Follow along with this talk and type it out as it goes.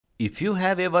If you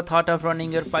have ever thought of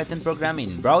running your Python program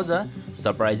in browser,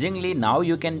 surprisingly now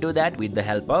you can do that with the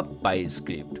help of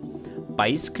PyScript.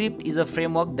 PyScript is a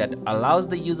framework that allows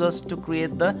the users to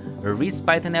create the rich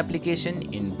Python application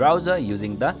in browser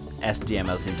using the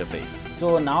HTML interface.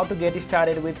 So now to get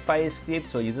started with PyScript,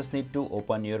 so you just need to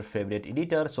open your favorite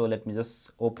editor. So let me just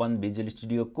open Visual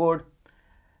Studio Code,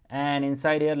 and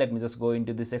inside here let me just go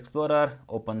into this Explorer,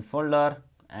 open folder,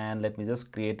 and let me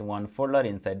just create one folder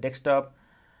inside desktop,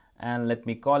 and let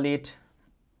me call it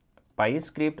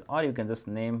PyScript, or you can just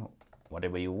name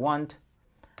whatever you want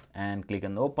and click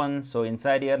on open. So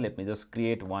inside here let me just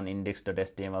create one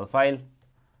index.html file.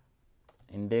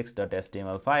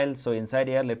 So inside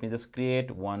here let me just create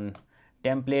one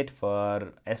template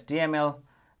for HTML,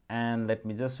 and let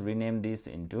me just rename this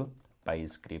into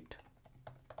PyScript.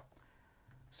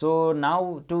 So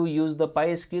now to use the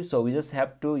PyScript, so we just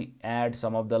have to add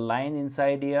some of the line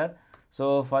inside here.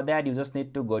 So for that you just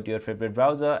need to go to your favorite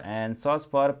browser and search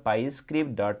for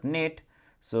pyscript.net.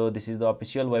 So this is the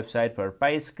official website for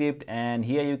PyScript, and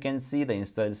here you can see the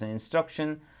installation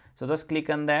instruction. So just click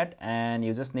on that and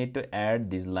you just need to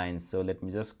add these lines. So let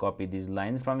me just copy these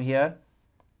lines from here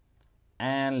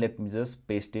and let me just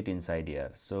paste it inside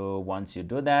here. So once you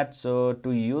do that, so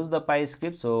to use the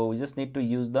PyScript, so we just need to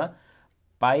use the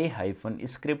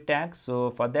py-script tag.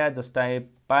 So for that just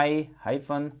type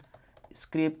py-script,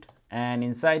 and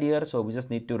inside here so we just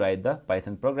need to write the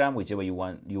Python program whichever you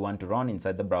want to run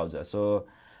inside the browser. So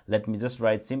let me just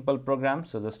write simple program.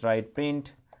 So just write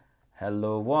print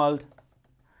hello world,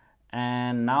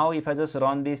 and now if I just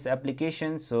run this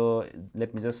application, so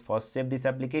let me just first save this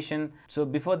application. So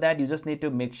before that you just need to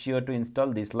make sure to install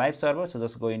this live server. So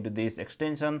just go into this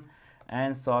extension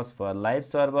and search for live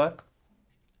server,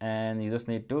 and you just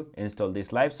need to install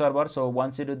this live server. So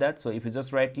once you do that, so if you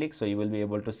just right click, so you will be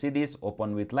able to see this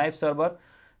open with live server.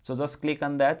 So just click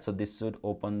on that. So this should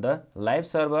open the live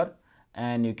server,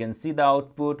 and you can see the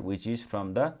output which is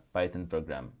from the Python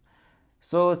program.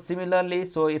 So similarly,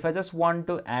 so if I just want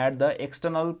to add the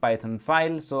external Python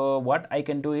file, so what I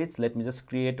can do is let me just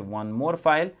create one more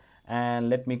file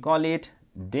and let me call it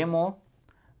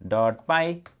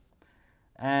demo.py.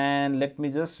 And let me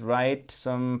just write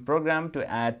some program to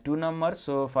add two numbers.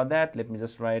 So for that let me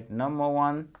just write number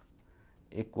 1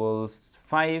 equals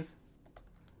 5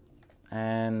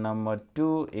 and number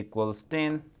 2 equals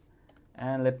 10,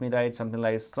 and let me write something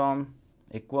like sum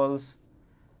equals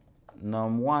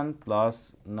num1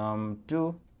 plus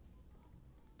num2.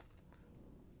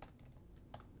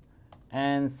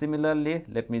 And similarly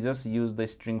let me just use the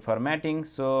string formatting.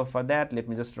 So for that let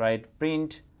me just write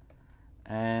print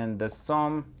and the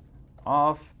sum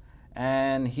of,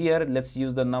 and here let's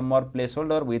use the number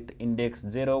placeholder with index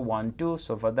 0 1 2.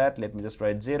 So for that let me just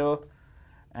write 0,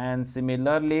 and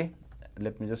similarly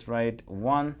let me just write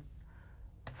 1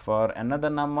 for another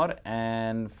number,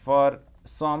 and for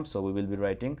sum so we will be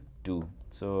writing 2.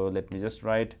 So let me just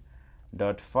write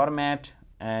dot format,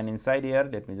 and inside here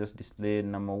let me just display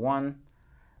number 1,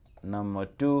 number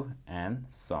 2 and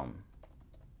sum.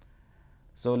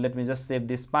 So let me just save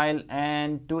this file,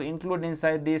 and to include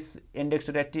inside this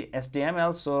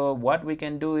index.html, so what we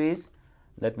can do is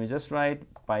let me just write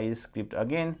PyScript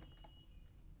again,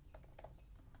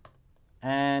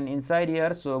 and inside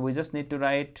here so we just need to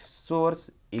write source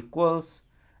equals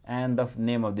and the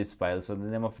name of this file. So the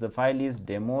name of the file is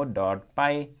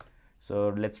demo.py.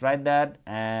 So let's write that,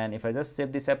 and if I just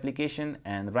save this application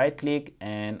and right click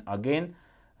and again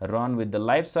run with the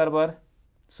live server,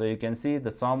 so you can see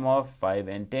the sum of 5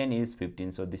 and 10 is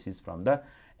 15. So this is from the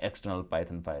external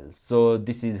Python files. So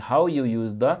this is how you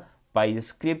use the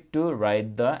PyScript to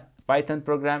write the Python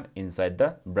program inside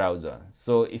the browser.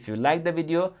 So if you like the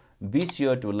video, be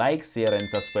sure to like, share and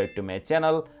subscribe to my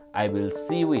channel. I will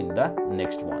see you in the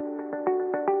next one.